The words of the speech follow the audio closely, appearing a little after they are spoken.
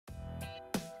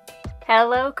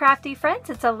Hello crafty friends,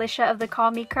 it's Alicia of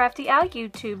the Me Crafty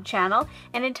YouTube channel,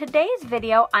 and in today's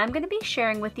video I'm going to be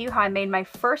sharing with you how I made my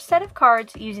first set of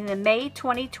cards using the May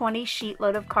 2020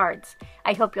 SheetLoad of Cards.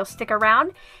 I hope you'll stick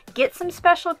around, get some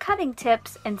special cutting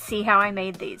tips, and see how I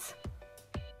made these.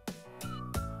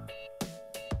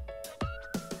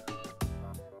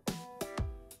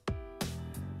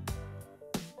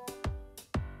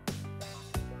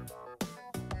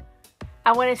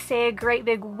 I want to say a great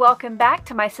big welcome back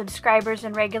to my subscribers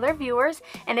and regular viewers,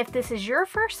 and if this is your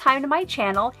first time to my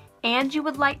channel and you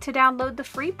would like to download the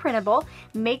free printable,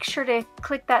 make sure to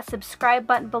click that subscribe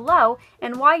button below,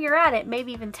 and while you're at it,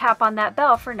 maybe even tap on that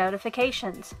bell for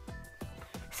notifications.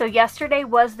 So yesterday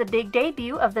was the big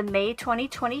debut of the May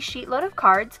 2020 SheetLoad of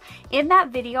Cards. In that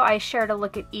video I shared a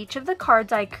look at each of the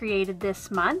cards I created this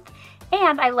month,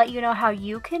 and I let you know how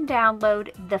you can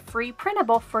download the free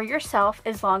printable for yourself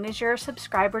as long as you're a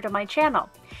subscriber to my channel.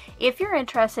 If you're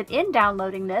interested in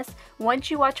downloading this,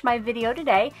 once you watch my video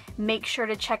today, make sure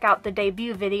to check out the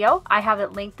debut video. I have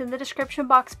it linked in the description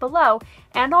box below,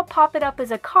 and I'll pop it up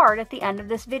as a card at the end of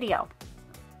this video.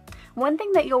 One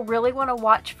thing that you'll really want to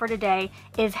watch for today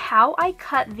is how I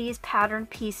cut these pattern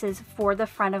pieces for the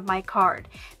front of my card,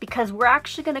 because we're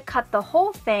actually going to cut the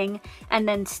whole thing and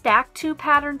then stack two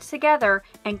patterns together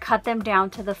and cut them down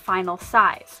to the final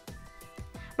size.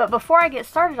 But before I get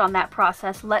started on that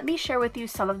process, let me share with you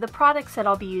some of the products that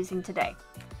I'll be using today.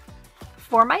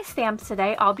 For my stamps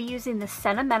today, I'll be using the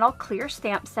Sentimental Clear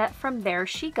Stamp Set from There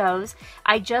She Goes.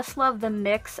 I just love the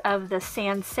mix of the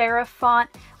sans serif font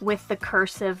with the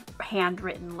cursive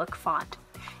handwritten look font.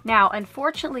 Now,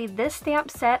 unfortunately, this stamp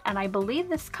set, and I believe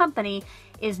this company,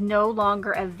 is no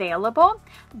longer available,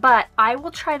 but I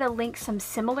will try to link some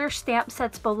similar stamp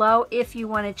sets below if you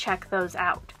want to check those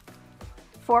out.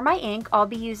 For my ink, I'll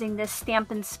be using this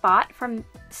Stampin' Spot from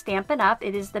Stampin' Up.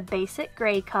 It is the basic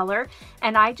gray color,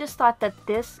 and I just thought that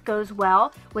this goes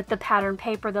well with the pattern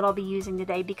paper that I'll be using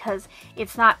today because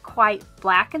it's not quite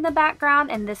black in the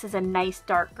background, and this is a nice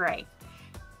dark gray.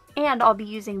 And I'll be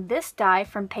using this die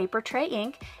from Paper Tray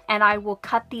Ink, and I will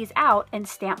cut these out and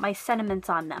stamp my sentiments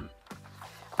on them.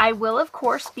 I will, of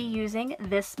course, be using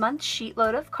this month's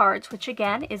SheetLoad of Cards, which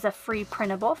again is a free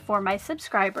printable for my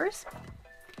subscribers.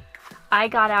 I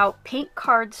got out pink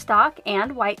cardstock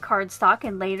and white cardstock,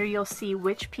 and later you'll see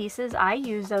which pieces I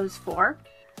use those for.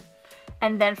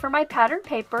 And then for my pattern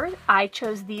paper, I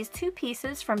chose these two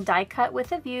pieces from Die Cut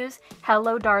with a View's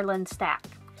Hello Darlin' stack.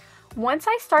 Once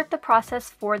I start the process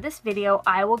for this video,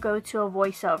 I will go to a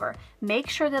voiceover. Make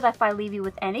sure that if I leave you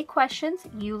with any questions,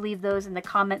 you leave those in the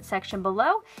comment section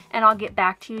below, and I'll get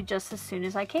back to you just as soon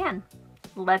as I can.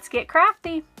 Let's get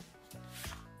crafty!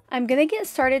 I'm going to get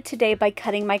started today by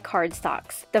cutting my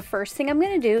cardstocks. The first thing I'm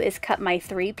going to do is cut my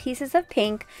 3 pieces of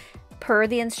pink per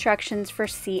the instructions for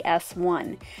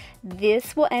CS1.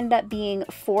 This will end up being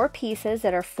 4 pieces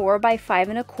that are 4 by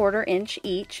 5¼ inch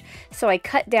each. So I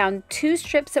cut down 2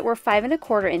 strips that were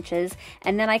 5¼ inches,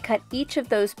 and then I cut each of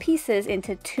those pieces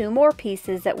into 2 more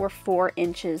pieces that were 4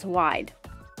 inches wide.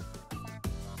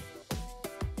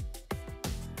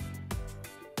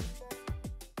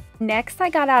 Next, I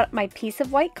got out my piece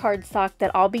of white cardstock that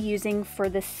I'll be using for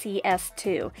the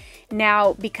CS2.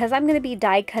 Now, because I'm going to be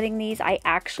die cutting these, I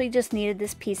actually just needed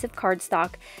this piece of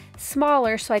cardstock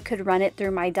smaller so I could run it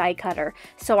through my die cutter.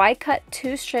 So I cut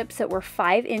 2 strips that were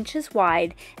 5 inches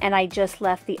wide, and I just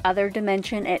left the other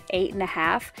dimension at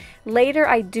 8½. Later,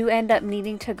 I do end up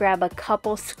needing to grab a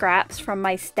couple scraps from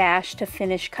my stash to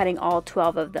finish cutting all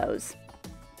 12 of those.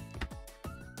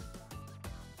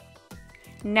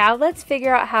 Now let's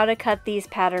figure out how to cut these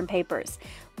pattern papers.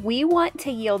 We want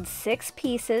to yield 6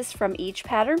 pieces from each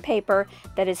pattern paper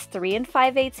that is 3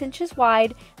 5/8 inches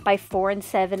wide by 4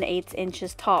 7/8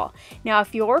 inches tall. Now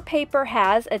if your paper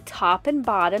has a top and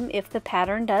bottom, if the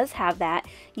pattern does have that,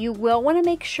 you will want to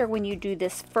make sure when you do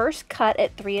this first cut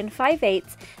at 3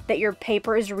 5/8 that your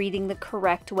paper is reading the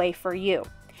correct way for you.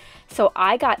 So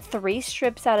I got 3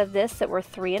 strips out of this that were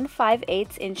 3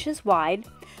 5/8 inches wide.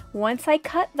 Once I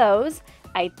cut those,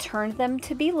 I turned them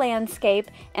to be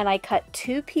landscape, and I cut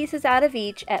 2 pieces out of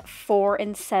each at 4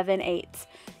 7/8.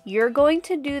 You're going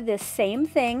to do this same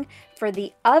thing for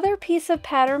the other piece of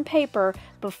pattern paper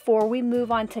before we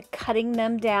move on to cutting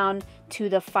them down to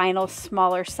the final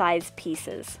smaller size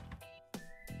pieces.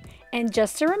 And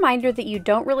just a reminder that you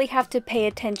don't really have to pay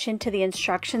attention to the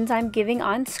instructions I'm giving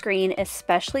on screen,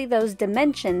 especially those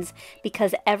dimensions,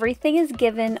 because everything is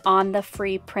given on the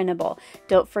free printable.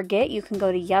 Don't forget, you can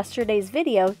go to yesterday's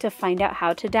video to find out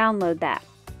how to download that.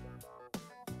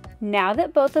 Now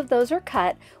that both of those are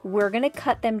cut, we're going to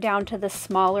cut them down to the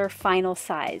smaller final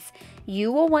size.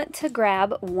 You will want to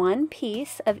grab one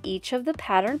piece of each of the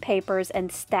pattern papers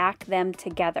and stack them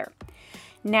together.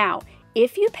 Now,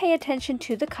 if you pay attention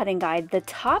to the cutting guide, the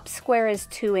top square is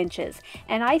 2 inches,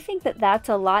 and I think that that's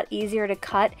a lot easier to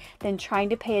cut than trying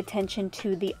to pay attention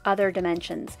to the other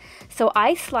dimensions. So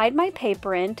I slide my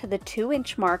paper in to the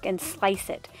 2-inch mark and slice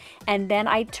it, and then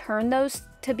I turn those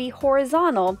to be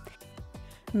horizontal,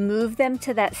 move them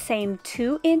to that same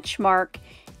 2-inch mark,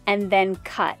 and then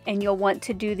cut. And you'll want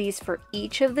to do these for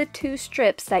each of the 2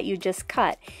 strips that you just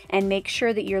cut, and make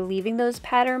sure that you're leaving those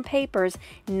pattern papers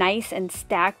nice and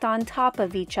stacked on top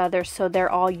of each other so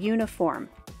they're all uniform.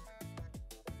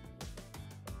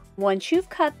 Once you've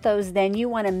cut those, then you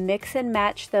want to mix and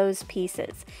match those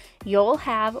pieces. You'll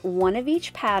have one of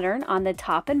each pattern on the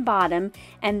top and bottom,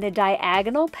 and the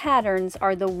diagonal patterns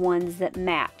are the ones that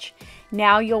match.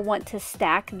 Now you'll want to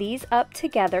stack these up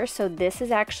together, so this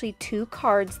is actually 2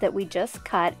 cards that we just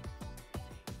cut.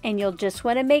 And you'll just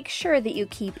want to make sure that you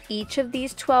keep each of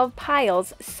these 12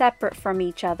 piles separate from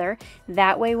each other.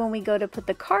 That way when we go to put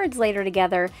the cards later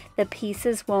together, the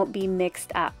pieces won't be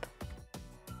mixed up.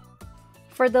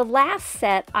 For the last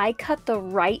set, I cut the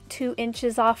right 2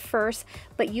 inches off first,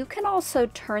 but you can also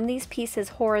turn these pieces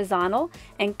horizontal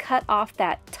and cut off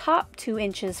that top 2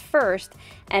 inches first,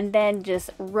 and then just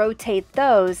rotate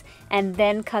those and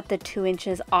then cut the 2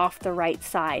 inches off the right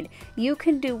side. You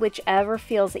can do whichever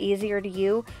feels easier to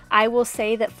you. I will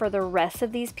say that for the rest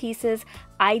of these pieces,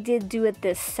 I did do it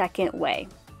this second way.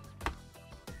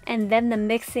 And then the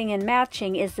mixing and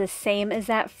matching is the same as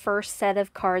that first set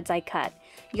of cards I cut.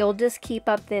 You'll just keep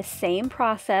up this same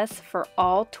process for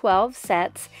all 12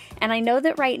 sets, and I know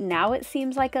that right now it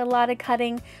seems like a lot of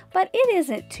cutting, but it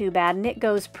isn't too bad, and it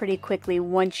goes pretty quickly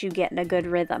once you get in a good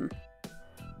rhythm.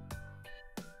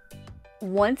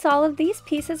 Once all of these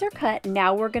pieces are cut,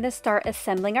 now we're going to start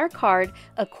assembling our card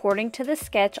according to the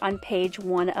sketch on page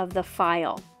 1 of the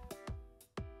file.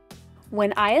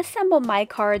 When I assemble my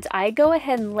cards, I go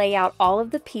ahead and lay out all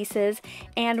of the pieces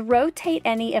and rotate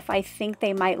any if I think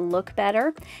they might look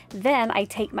better. Then I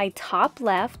take my top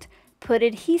left, put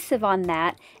adhesive on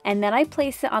that, and then I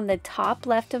place it on the top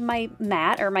left of my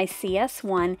mat or my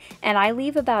CS1, and I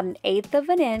leave about 1/8 of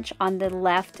an inch on the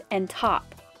left and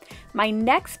top. My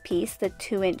next piece, the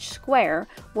 2-inch square,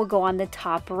 will go on the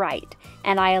top right,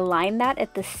 and I align that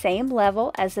at the same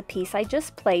level as the piece I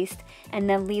just placed, and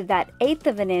then leave that 1/8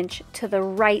 of an inch to the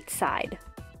right side.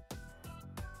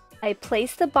 I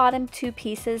place the bottom 2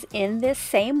 pieces in this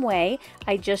same way.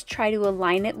 I just try to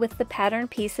align it with the pattern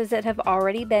pieces that have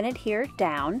already been adhered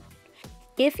down.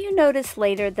 If you notice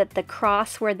later that the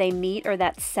cross where they meet, or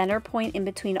that center point in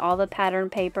between all the pattern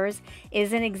papers,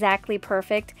 isn't exactly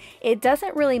perfect, it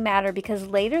doesn't really matter because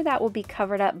later that will be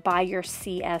covered up by your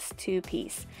CS2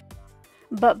 piece.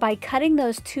 But by cutting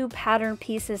those 2 pattern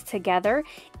pieces together,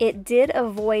 it did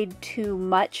avoid too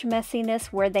much messiness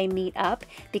where they meet up,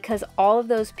 because all of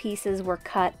those pieces were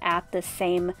cut at the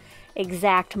same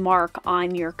exact mark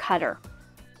on your cutter.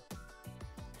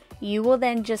 You will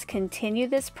then just continue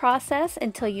this process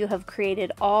until you have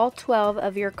created all 12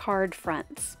 of your card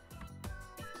fronts.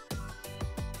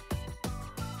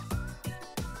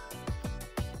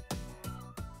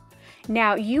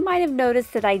 Now, you might have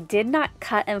noticed that I did not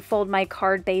cut and fold my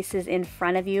card bases in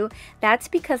front of you. That's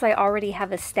because I already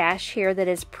have a stash here that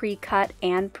is pre-cut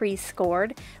and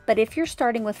pre-scored. But if you're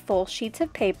starting with full sheets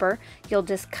of paper, you'll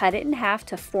just cut it in half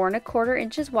to 4 1/4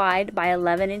 inches wide by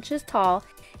 11 inches tall,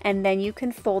 and then you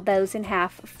can fold those in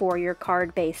half for your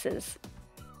card bases.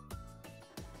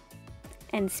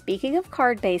 And speaking of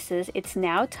card bases, it's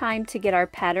now time to get our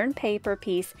pattern paper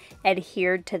piece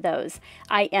adhered to those.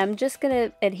 I am just going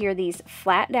to adhere these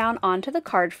flat down onto the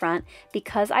card front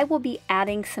because I will be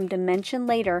adding some dimension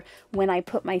later when I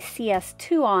put my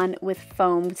CS2 on with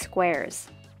foam squares.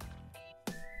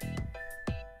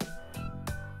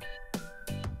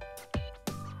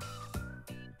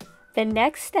 The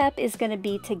next step is going to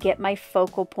be to get my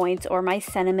focal points or my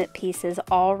sentiment pieces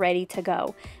all ready to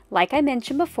go. Like I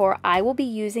mentioned before, I will be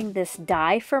using this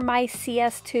die for my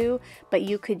CS2, but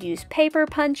you could use paper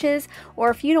punches, or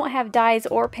if you don't have dies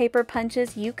or paper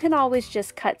punches, you can always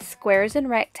just cut squares and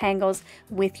rectangles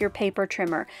with your paper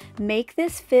trimmer. Make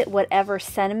this fit whatever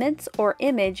sentiments or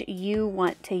image you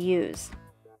want to use.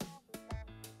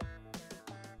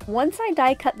 Once I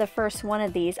die cut the first one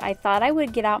of these, I thought I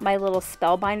would get out my little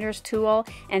Spellbinders tool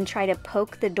and try to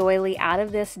poke the doily out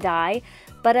of this die,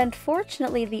 but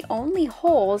unfortunately the only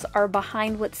holes are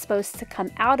behind what's supposed to come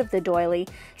out of the doily,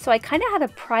 so I kind of had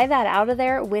to pry that out of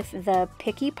there with the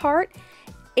picky part,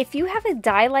 If you have a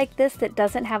die like this that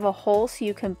doesn't have a hole so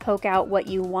you can poke out what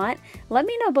you want, let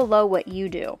me know below what you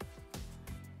do.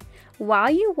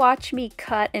 While you watch me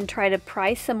cut and try to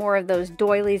pry some more of those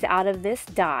doilies out of this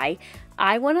die,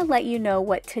 I want to let you know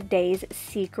what today's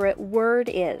secret word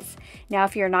is. Now,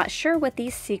 if you're not sure what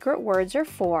these secret words are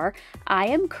for, I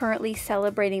am currently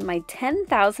celebrating my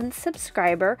 10,000th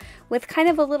subscriber with kind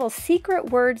of a little secret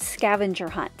word scavenger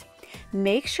hunt.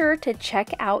 Make sure to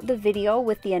check out the video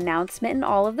with the announcement and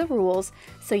all of the rules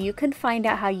so you can find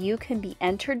out how you can be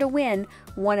entered to win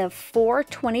one of 4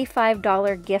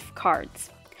 $25 gift cards.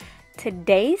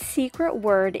 Today's secret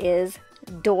word is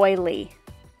doily.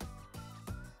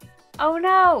 Oh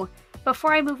no!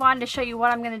 Before I move on to show you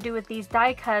what I'm going to do with these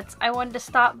die cuts, I wanted to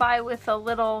stop by with a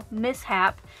little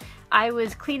mishap. I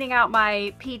was cleaning out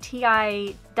my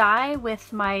PTI die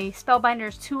with my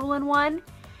Spellbinder's tool-in-one,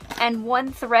 and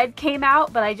one thread came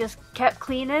out, but I just kept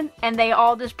cleaning and they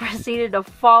all just proceeded to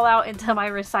fall out into my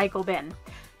recycle bin.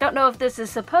 Don't know if this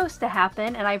is supposed to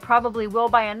happen, and I probably will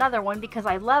buy another one because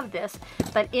I love this,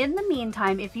 but in the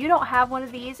meantime, if you don't have one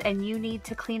of these and you need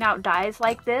to clean out dies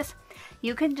like this,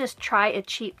 you can just try a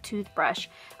cheap toothbrush.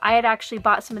 I had actually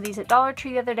bought some of these at Dollar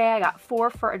Tree the other day. I got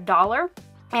 4 for $1,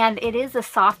 and it is a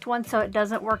soft one, so it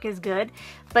doesn't work as good,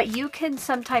 but you can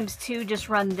sometimes too just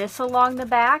run this along the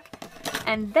back,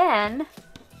 and then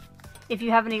if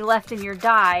you have any left in your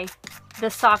die, the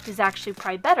soft is actually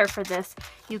probably better for this.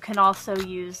 You can also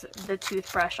use the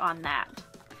toothbrush on that.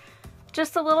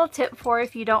 Just a little tip for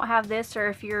if you don't have this or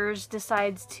if yours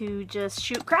decides to just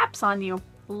shoot craps on you.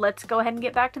 Let's go ahead and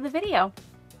get back to the video.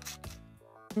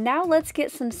 Now let's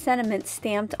get some sentiments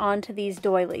stamped onto these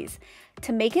doilies.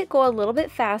 To make it go a little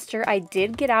bit faster, I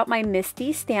did get out my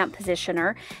Misty stamp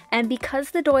positioner, and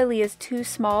because the doily is too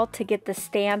small to get the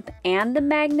stamp and the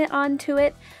magnet onto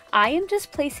it, I am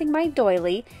just placing my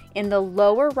doily in the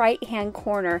lower right hand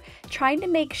corner, trying to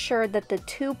make sure that the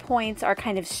 2 points are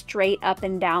kind of straight up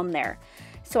and down there.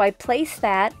 So I place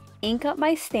that, ink up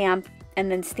my stamp, and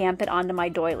then stamp it onto my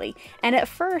doily. And at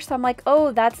first I'm like,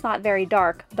 oh, that's not very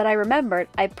dark, but I remembered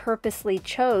I purposely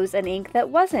chose an ink that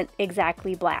wasn't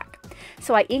exactly black.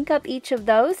 So I ink up each of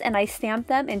those and I stamp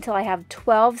them until I have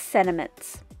 12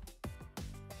 sentiments.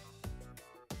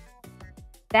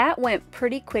 That went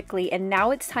pretty quickly, and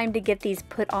now it's time to get these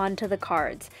put onto the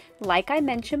cards. Like I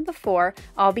mentioned before,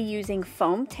 I'll be using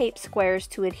foam tape squares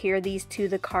to adhere these to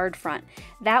the card front.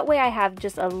 That way I have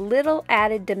just a little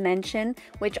added dimension,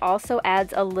 which also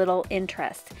adds a little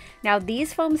interest. Now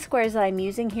these foam squares that I'm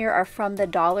using here are from the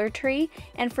Dollar Tree,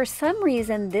 and for some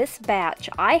reason this batch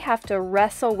I have to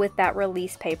wrestle with that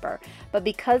release paper. But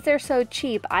because they're so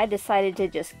cheap, I decided to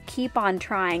just keep on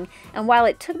trying, and while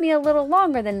it took me a little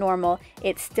longer than normal,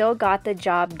 it still got the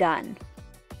job done.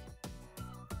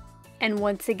 And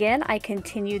once again, I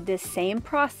continued this same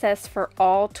process for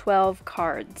all 12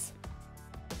 cards.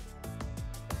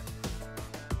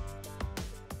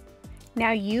 Now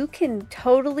you can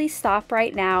totally stop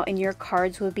right now and your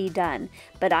cards will be done,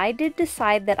 but I did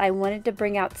decide that I wanted to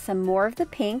bring out some more of the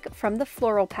pink from the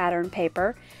floral pattern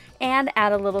paper and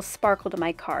add a little sparkle to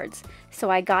my cards. So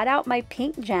I got out my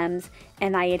pink gems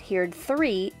and I adhered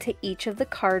 3 to each of the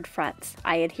card fronts.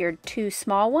 I adhered 2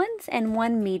 small ones and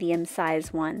 1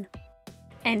 medium-sized one.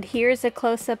 And here's a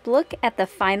close-up look at the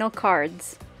final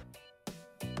cards.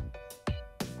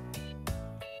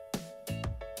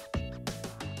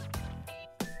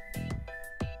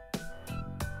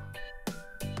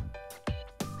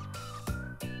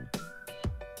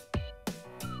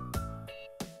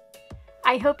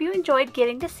 I hope you enjoyed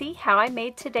getting to see how I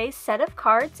made today's set of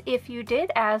cards. If you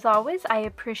did, as always, I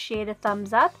appreciate a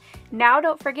thumbs up. Now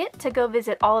don't forget to go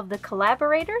visit all of the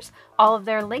collaborators. All of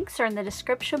their links are in the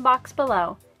description box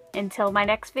below. Until my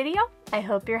next video, I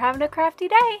hope you're having a crafty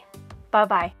day.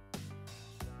 Bye-bye.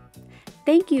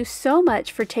 Thank you so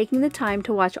much for taking the time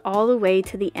to watch all the way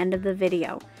to the end of the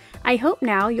video. I hope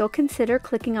now you'll consider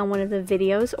clicking on one of the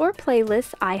videos or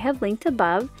playlists I have linked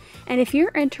above, and if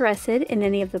you're interested in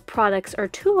any of the products or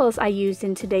tools I used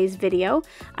in today's video,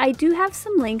 I do have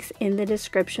some links in the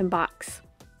description box.